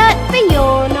that dirt, for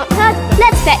you're not hurt.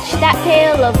 Let's fetch that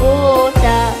pail of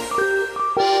water.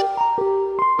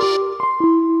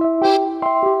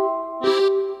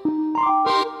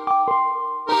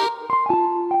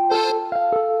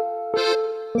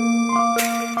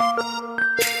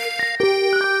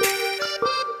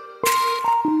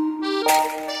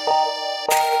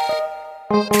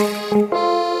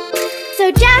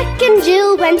 So Jack and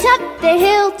Jill went up the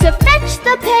hill to fetch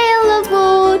the pail of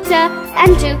water,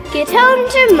 and took it home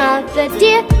to Mother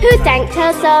dear, who thanked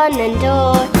her son and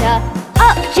daughter.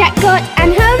 Up Jack got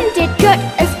and home did got,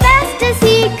 as fast as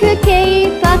he could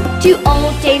caper, to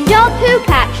old Dame Dob, who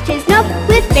patched his knob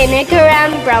with vinegar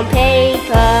and brown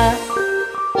paper.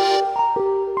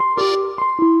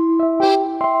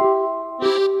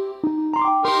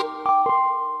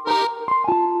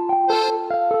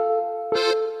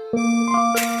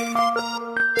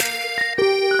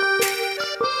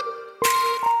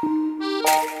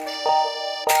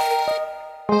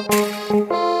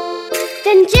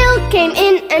 Then Jill came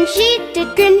in and she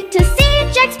did grin to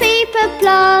see Jack's paper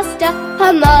plaster.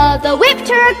 Her mother whipped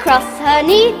her across her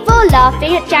knee for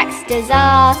laughing at Jack's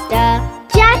disaster.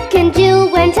 Jack and Jill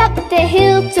went up the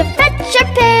hill to fetch a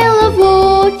pail of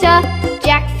water.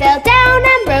 Jack fell down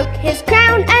and broke his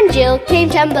crown, and Jill came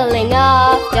tumbling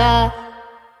after.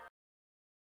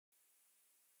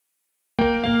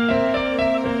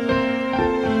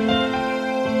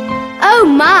 Oh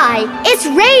my, it's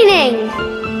raining!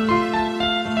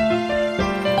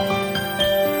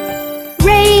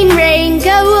 Rain, rain,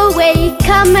 go away,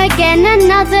 come again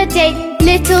another day.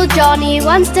 Little Johnny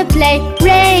wants to play.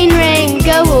 Rain, rain,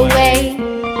 go away.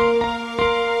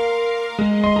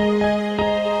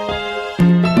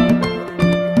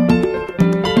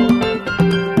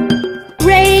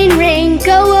 Rain, rain,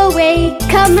 go away,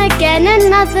 come again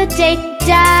another day.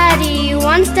 Daddy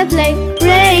wants to play.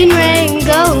 Rain, rain,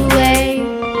 go away.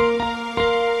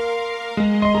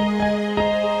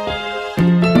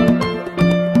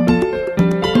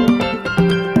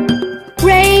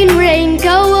 Rain, rain,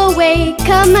 go away,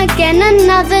 come again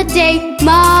another day.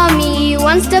 Mommy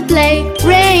wants to play.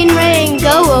 Rain, rain,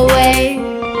 go away.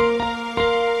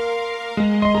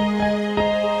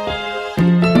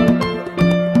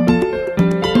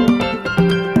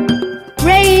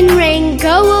 Rain, rain,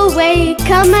 go away,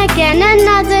 come again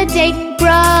another day.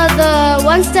 Brother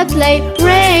wants to play.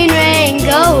 Rain, rain,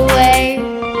 go away.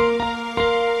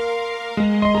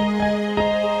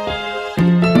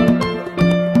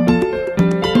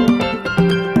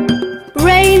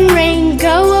 Rain, rain,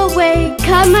 go away,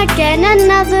 come again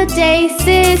another day.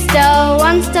 Sister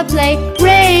wants to play.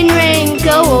 Rain, rain,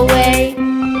 go away.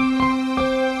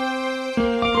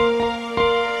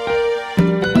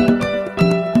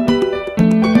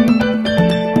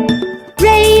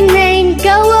 Rain, rain,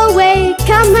 go away,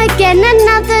 come again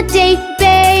another day.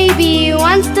 Baby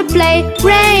wants to play.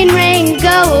 Rain, rain,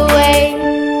 go away.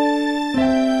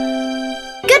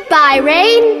 Goodbye,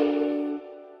 rain.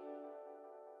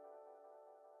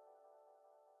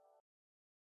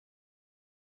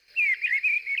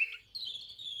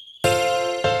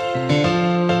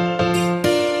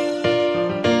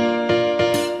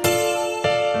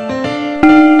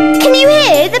 Can you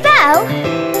hear the bell?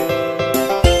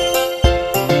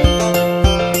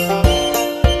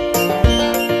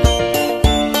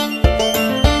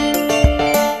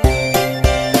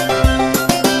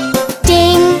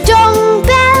 Ding dong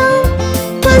bell,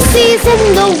 pussy's in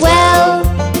the well.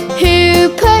 Who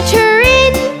put her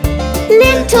in?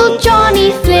 Little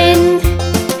Johnny Flynn.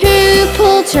 Who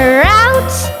pulled her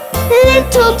out?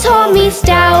 Little Tommy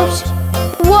Stout.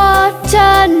 What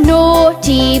a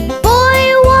naughty boy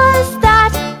was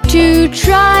that, to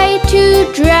try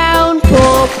to drown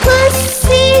poor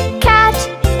Pussycat,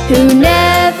 who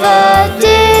never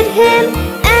did him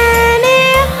any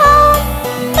harm,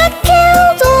 but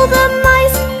killed all the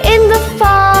mice in the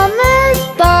farmer's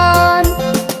barn.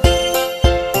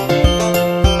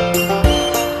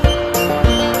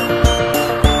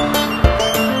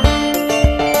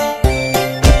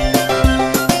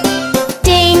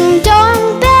 Ding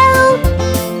dong bell,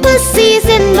 pussy's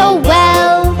in the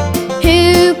well.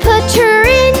 Who put her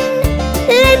in?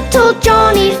 Little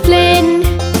Johnny Flynn.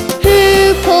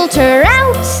 Who pulled her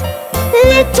out?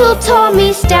 Little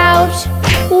Tommy Stout.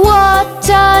 What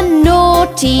a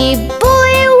naughty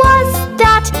boy was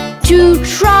that, to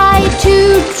try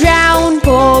to drown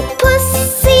poor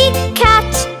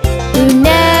Pussycat, who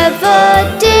never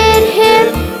did him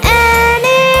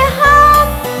any harm,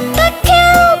 but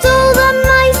killed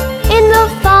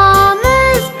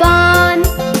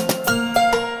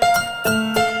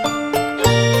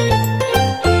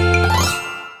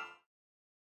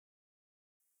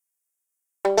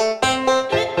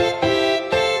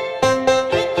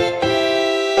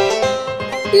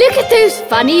Look at those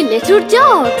funny little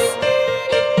dogs.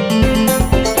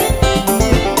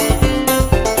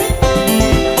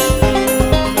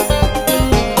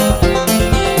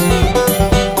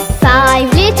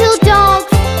 5 little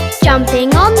dogs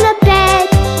jumping on the bed.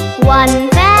 One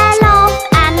fell off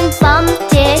and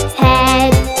bumped its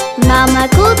head. Mama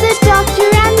called the doctor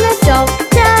and the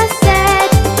doctor said,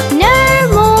 "No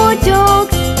more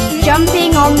dogs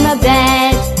jumping on the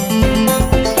bed."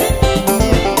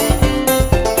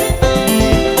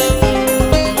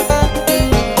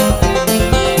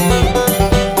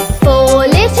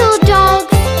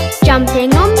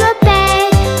 Jumping on the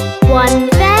bed, one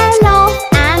fell off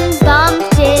and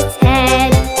bumped its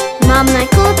head. Mama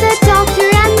called the doctor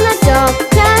and the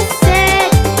doctor said,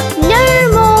 "No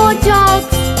more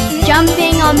dogs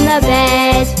jumping on the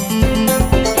bed."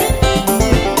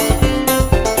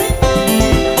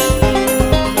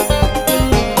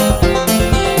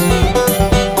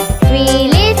 Three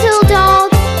little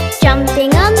dogs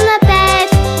jumping on the bed.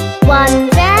 One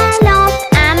fell off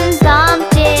and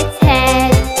bumped its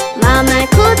head. Mama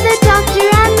called the doctor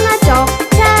and the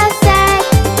doctor said,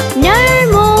 "No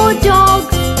more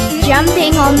dogs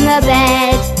jumping on the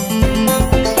bed."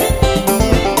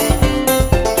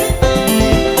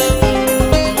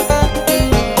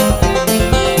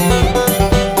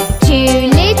 Two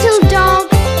little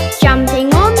dogs jumping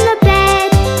on the bed.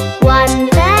 One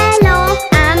fell off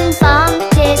and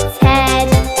bumped its head.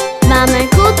 Mama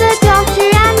called the doctor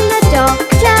and the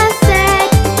doctor said,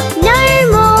 "No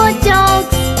more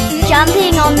dogs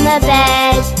jumping on the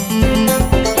bed."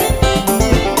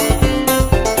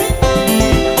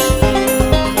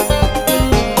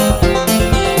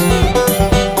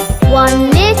 One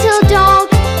little dog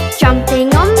jumping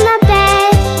on the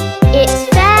bed. It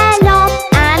fell off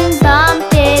and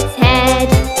bumped its head.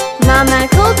 Mama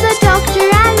called the doctor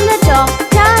and the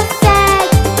doctor said,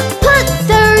 "Put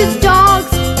those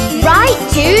dogs right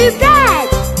to bed."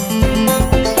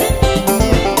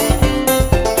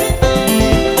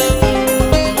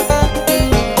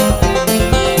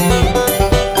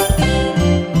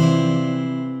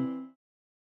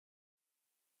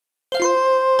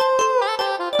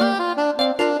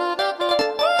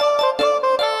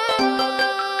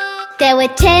 There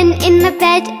were 10 in the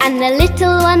bed and the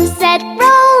little one said,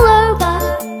 "Roll over,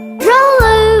 roll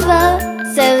over."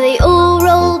 So they all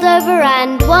rolled over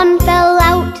and one fell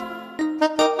out.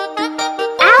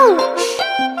 Ouch!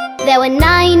 There were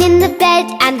 9 in the bed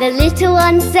and the little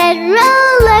one said,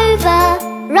 "Roll over,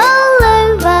 roll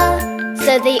over."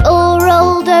 So they all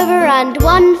rolled over and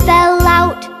one fell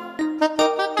out.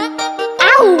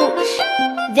 Ouch!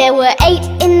 There were 8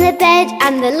 in the bed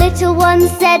and the little one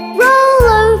said, "Roll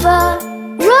over,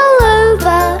 roll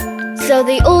over." So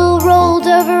they all rolled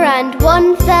over and one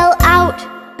fell out.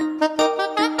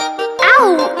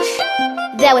 Ouch!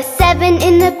 There were 7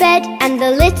 in the bed and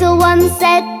the little one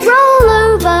said, "Roll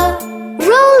over,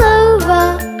 roll over."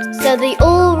 So they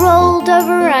all rolled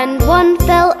over and one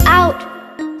fell out.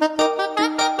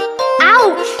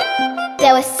 Ouch!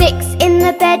 There were 6 in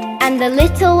the bed and the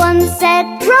little one said,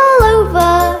 "Roll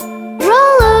over,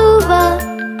 roll over."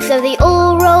 So they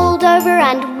all rolled over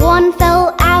and one fell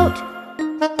out.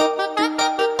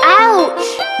 Ouch!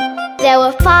 There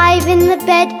were 5 in the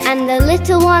bed and the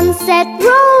little one said,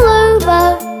 "Roll over,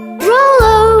 roll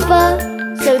over."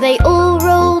 So they all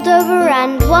rolled over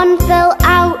and one fell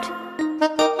out.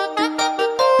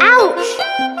 Ouch!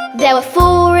 There were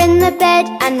 4 in the bed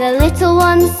and the little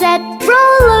one said,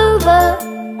 "Roll over,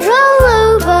 roll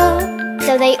over."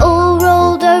 So they all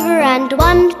rolled over and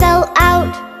one fell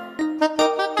out.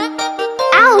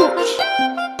 Ouch!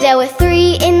 There were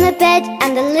 3 in the bed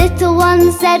and the little one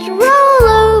said, "Roll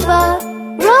over,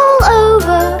 roll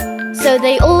over." So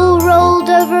they all rolled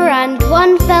over and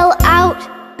one fell out.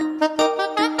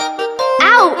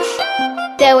 Ouch!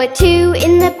 There were 2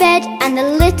 in the bed and the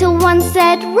little one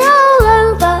said, "Roll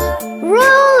over,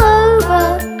 roll over."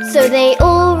 So they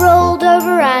all rolled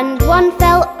over and one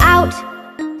fell out.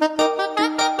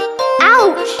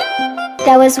 Ouch!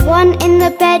 There was 1 in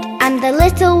the bed and the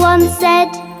little one said,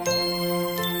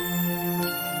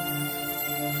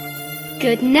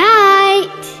 "Good night."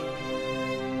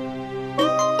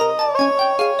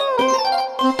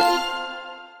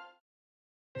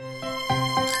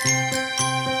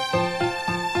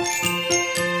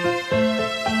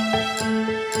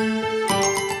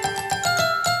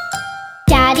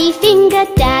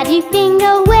 Daddy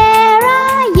Finger, where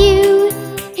are you?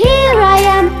 Here I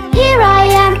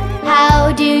am,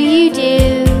 how do you do?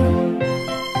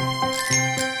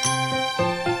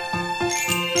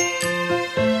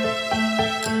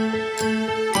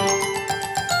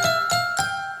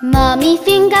 Mommy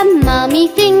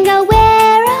Finger,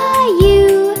 where are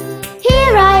you?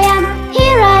 Here I am,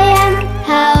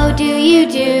 how do you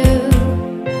do?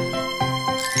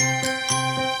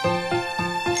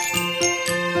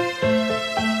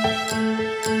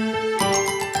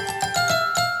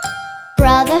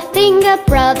 Brother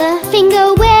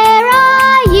finger, where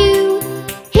are you?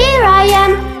 Here I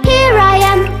am,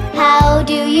 how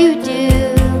do you do?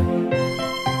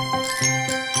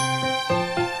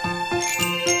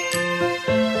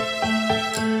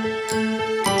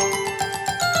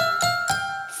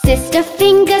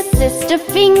 Sister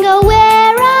finger,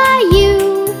 where are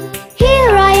you?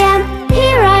 Here I am,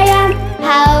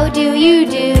 how do you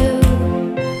do?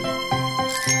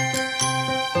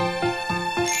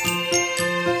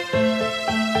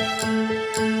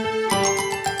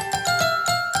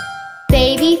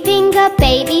 Baby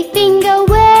finger,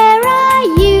 where are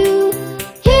you?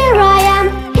 Here I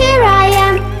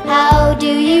am, how do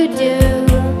you do?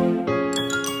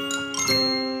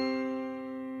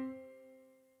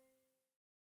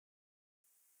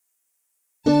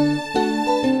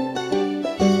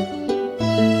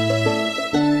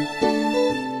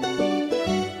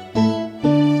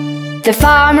 The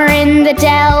farmer in the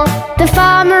dell, the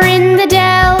farmer in the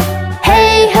dell.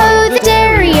 Hey ho, the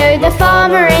dairy-o, the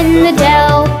farmer in the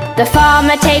dell. The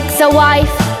farmer takes a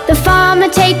wife, the farmer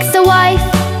takes a wife.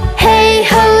 Hey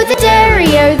ho, the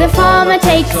dairy-o, the farmer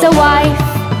takes a wife.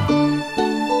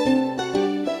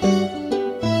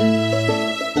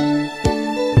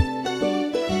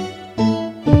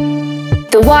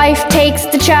 The wife takes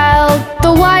the child,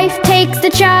 the wife takes the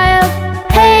child.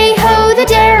 Hey ho, the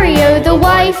dairy-o, the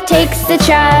wife takes the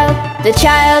child. The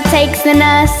child takes the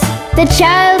nurse, the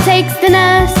child takes the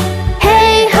nurse.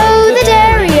 Hey ho, the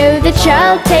dairy-o, the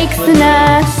child takes the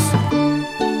nurse.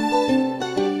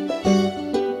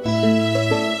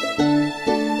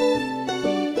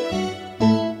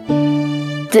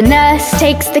 The nurse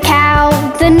takes the cow,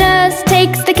 the nurse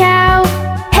takes the cow.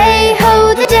 Hey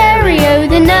ho, the dairy-o,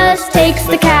 the nurse takes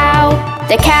the cow.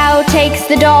 The cow takes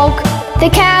the dog, the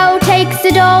cow takes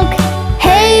the dog.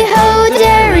 Hey ho, the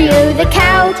dairy-o, the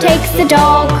cow takes the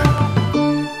dog.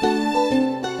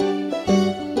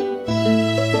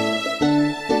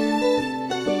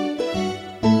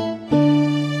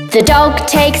 The dog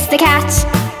takes the cat,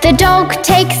 the dog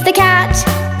takes the cat.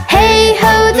 Hey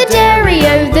ho, the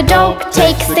dairy-o, the dog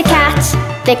takes the cat.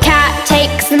 The cat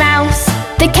takes the mouse,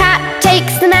 the cat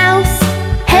takes the mouse.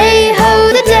 Hey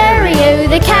ho, the dairy-o,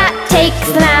 the cat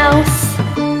takes the mouse.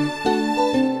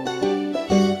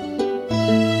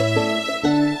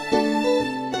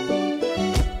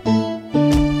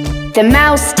 The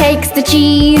mouse takes the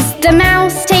cheese, the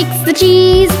mouse takes the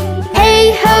cheese.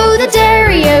 Hey ho, the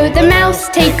dairy-o, the mouse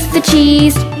takes the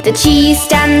cheese. The cheese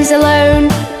stands alone,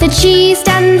 the cheese stands